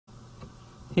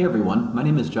Hey everyone, my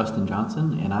name is Justin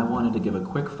Johnson, and I wanted to give a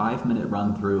quick 5-minute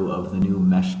run-through of the new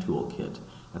MESH toolkit.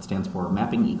 That stands for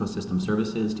Mapping Ecosystem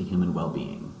Services to Human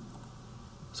Well-Being.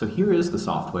 So here is the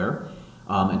software,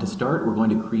 and to start we're going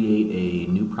to create a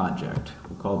new project.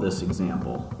 We'll call this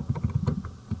Example.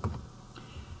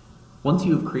 Once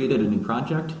you've created a new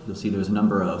project, you'll see there's a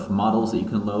number of models that you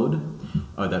can load,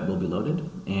 or that will be loaded,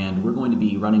 and we're going to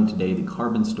be running today the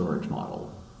carbon storage model.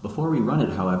 Before we run it,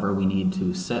 however, we need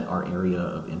to set our area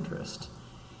of interest.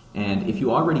 And if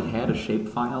you already had a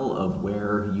shapefile of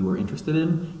where you were interested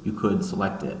in, you could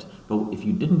select it. But if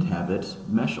you didn't have it,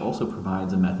 MESH also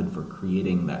provides a method for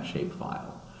creating that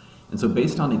shapefile. And so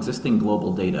based on existing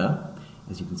global data,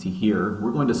 as you can see here, we're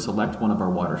going to select one of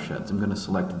our watersheds. I'm going to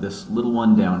select this little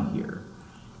one down here.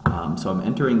 So I'm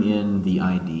entering in the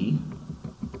ID.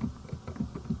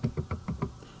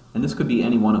 And this could be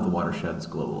any one of the watersheds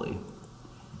globally.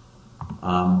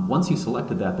 Once you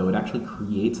selected that, though, it actually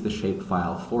creates the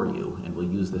shapefile for you, and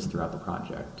we'll use this throughout the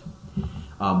project.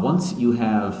 Once you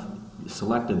have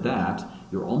selected that,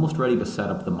 you're almost ready to set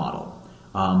up the model.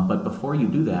 But before you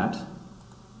do that,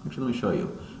 actually let me show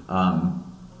you.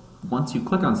 Once you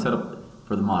click on Setup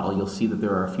for the model, you'll see that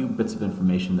there are a few bits of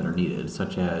information that are needed,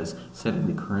 such as setting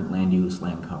the current land use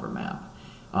land cover map.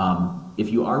 If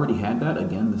you already had that,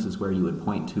 again, this is where you would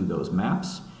point to those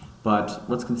maps. But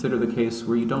let's consider the case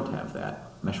where you don't have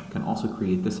that. MESH can also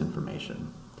create this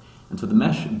information. And so the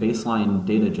MESH baseline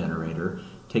data generator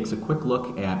takes a quick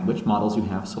look at which models you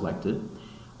have selected,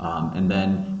 and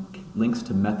then links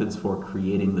to methods for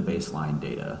creating the baseline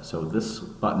data. So this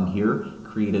button here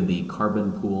created the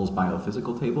carbon pools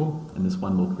biophysical table, and this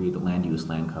one will create the land use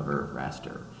land cover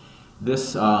raster.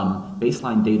 This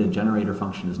baseline data generator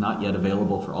function is not yet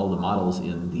available for all the models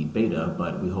in the beta,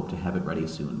 but we hope to have it ready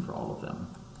soon for all of them.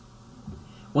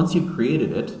 Once you've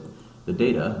created it, the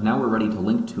data, now we're ready to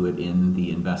link to it in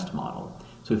the INVEST model.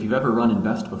 So if you've ever run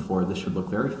INVEST before, this should look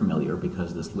very familiar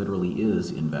because this literally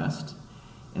is INVEST.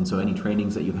 And so any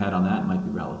trainings that you've had on that might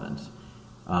be relevant.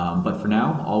 But for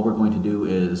now, all we're going to do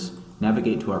is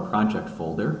navigate to our project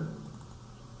folder.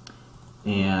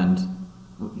 And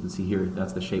you can see here,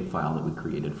 that's the shapefile that we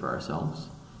created for ourselves.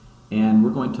 And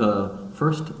we're going to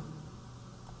first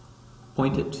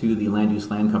point it to the land use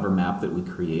land cover map that we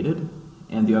created.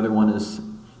 And the other one is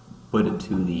put it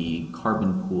to the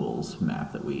carbon pools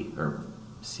map that or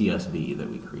CSV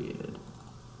that we created.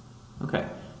 Okay,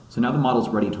 so now the model's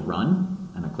ready to run,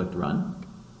 and I clicked run,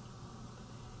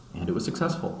 and it was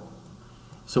successful.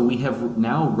 So we have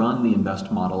now run the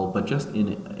INVEST model, but just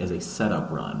as a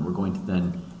setup run. We're going to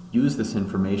then use this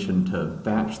information to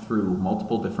batch through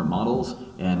multiple different models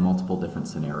and multiple different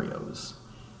scenarios.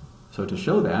 So to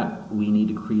show that, we need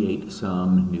to create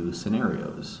some new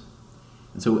scenarios.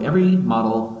 And so every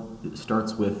model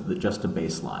starts with just a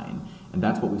baseline, and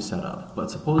that's what we've set up. But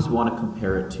suppose we want to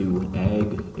compare it to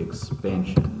ag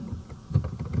expansion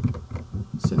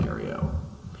scenario.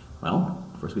 Well,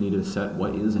 first we need to set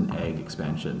what is an ag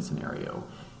expansion scenario.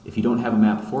 If you don't have a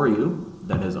map for you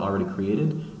that is already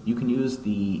created, you can use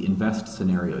the INVEST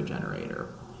scenario generator.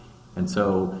 And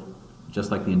so,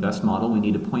 just like the INVEST model, we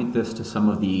need to point this to some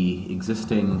of the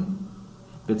existing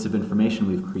bits of information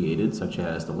we've created, such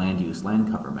as the land use land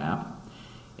cover map,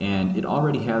 and it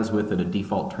already has with it a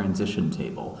default transition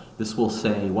table. This will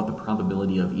say what the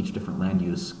probability of each different land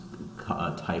use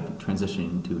type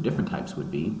transitioning to different types would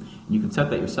be. And you can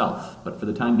set that yourself, but for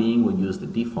the time being we'll use the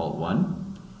default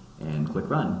one and click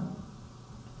run.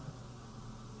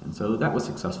 And so that was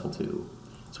successful too.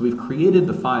 So we've created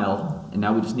the file, and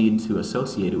now we just need to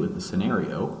associate it with the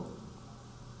scenario.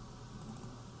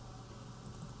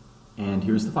 And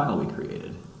here's the file we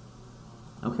created.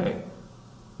 Okay,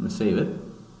 I'm going to save it,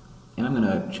 and I'm going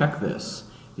to check this,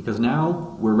 because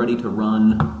now we're ready to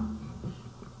run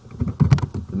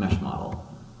the MESH model.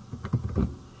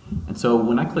 And so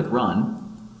when I click run,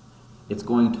 it's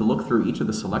going to look through each of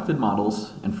the selected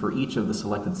models, and for each of the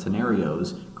selected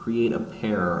scenarios, create a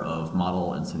pair of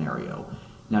model and scenario.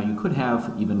 Now you could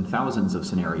have even thousands of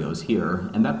scenarios here,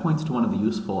 and that points to one of the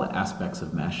useful aspects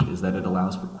of MESH, is that it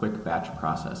allows for quick batch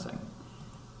processing.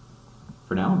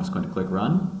 For now, I'm just going to click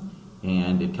run,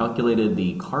 and it calculated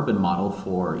the carbon model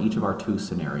for each of our 2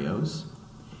 scenarios,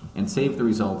 and save the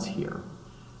results here.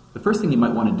 The first thing you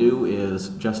might want to do is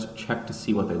just check to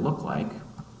see what they look like,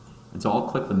 and so I'll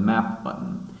click the map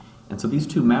button. And so these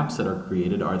 2 maps that are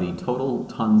created are the total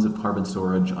tons of carbon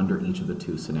storage under each of the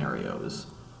 2 scenarios.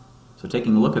 So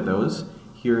taking a look at those,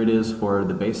 here it is for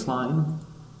the baseline,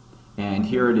 and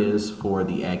here it is for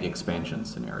the ag expansion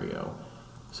scenario.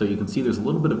 So you can see there's a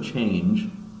little bit of change,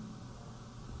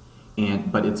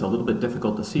 but it's a little bit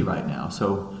difficult to see right now.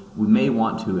 So we may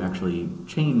want to actually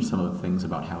change some of the things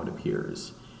about how it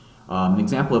appears. An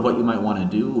example of what you might want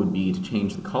to do would be to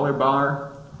change the color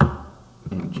bar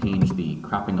and change the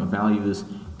cropping of values.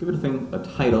 Give it a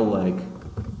title like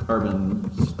carbon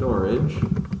storage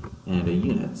and a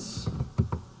units.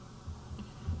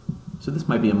 So this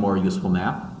might be a more useful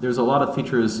map. There's a lot of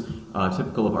features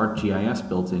typical of ArcGIS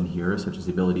built in here, such as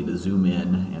the ability to zoom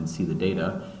in and see the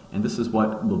data, and this is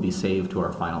what will be saved to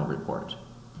our final report.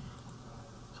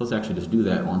 So let's actually just do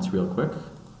that once real quick.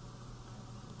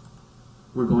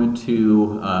 We're going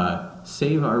to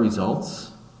save our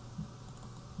results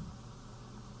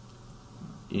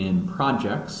in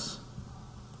projects,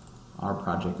 our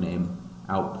project name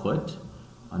output,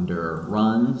 under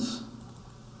runs,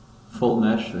 full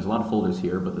mesh. There's a lot of folders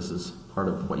here, but this is part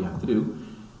of what you have to do.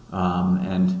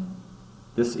 And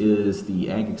this is the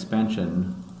ag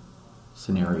expansion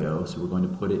scenario, so we're going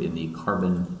to put it in the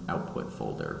carbon output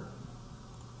folder.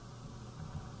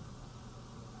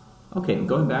 Okay,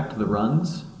 going back to the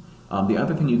runs, the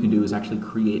other thing you can do is actually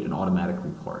create an automatic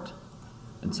report.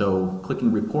 And so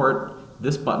clicking report,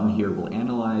 this button here will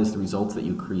analyze the results that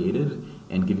you created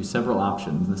and give you several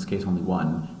options, in this case only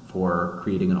one, for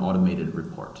creating an automated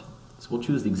report. So we'll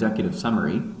choose the executive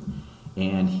summary,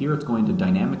 and here it's going to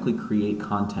dynamically create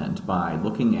content by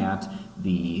looking at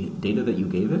the data that you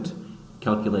gave it,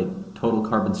 calculate total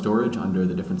carbon storage under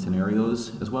the different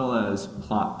scenarios, as well as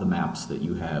plot the maps that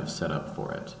you have set up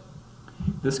for it.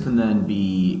 This can then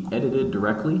be edited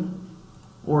directly,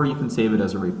 or you can save it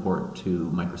as a report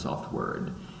to Microsoft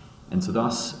Word. And so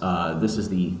thus, this is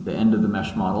the end of the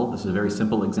mesh model. This is a very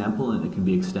simple example, and it can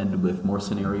be extended with more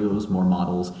scenarios, more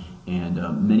models, and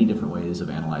many different ways of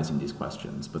analyzing these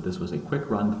questions. But this was a quick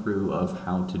run through of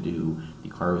how to do the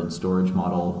carbon storage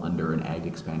model under an ag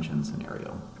expansion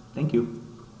scenario. Thank you.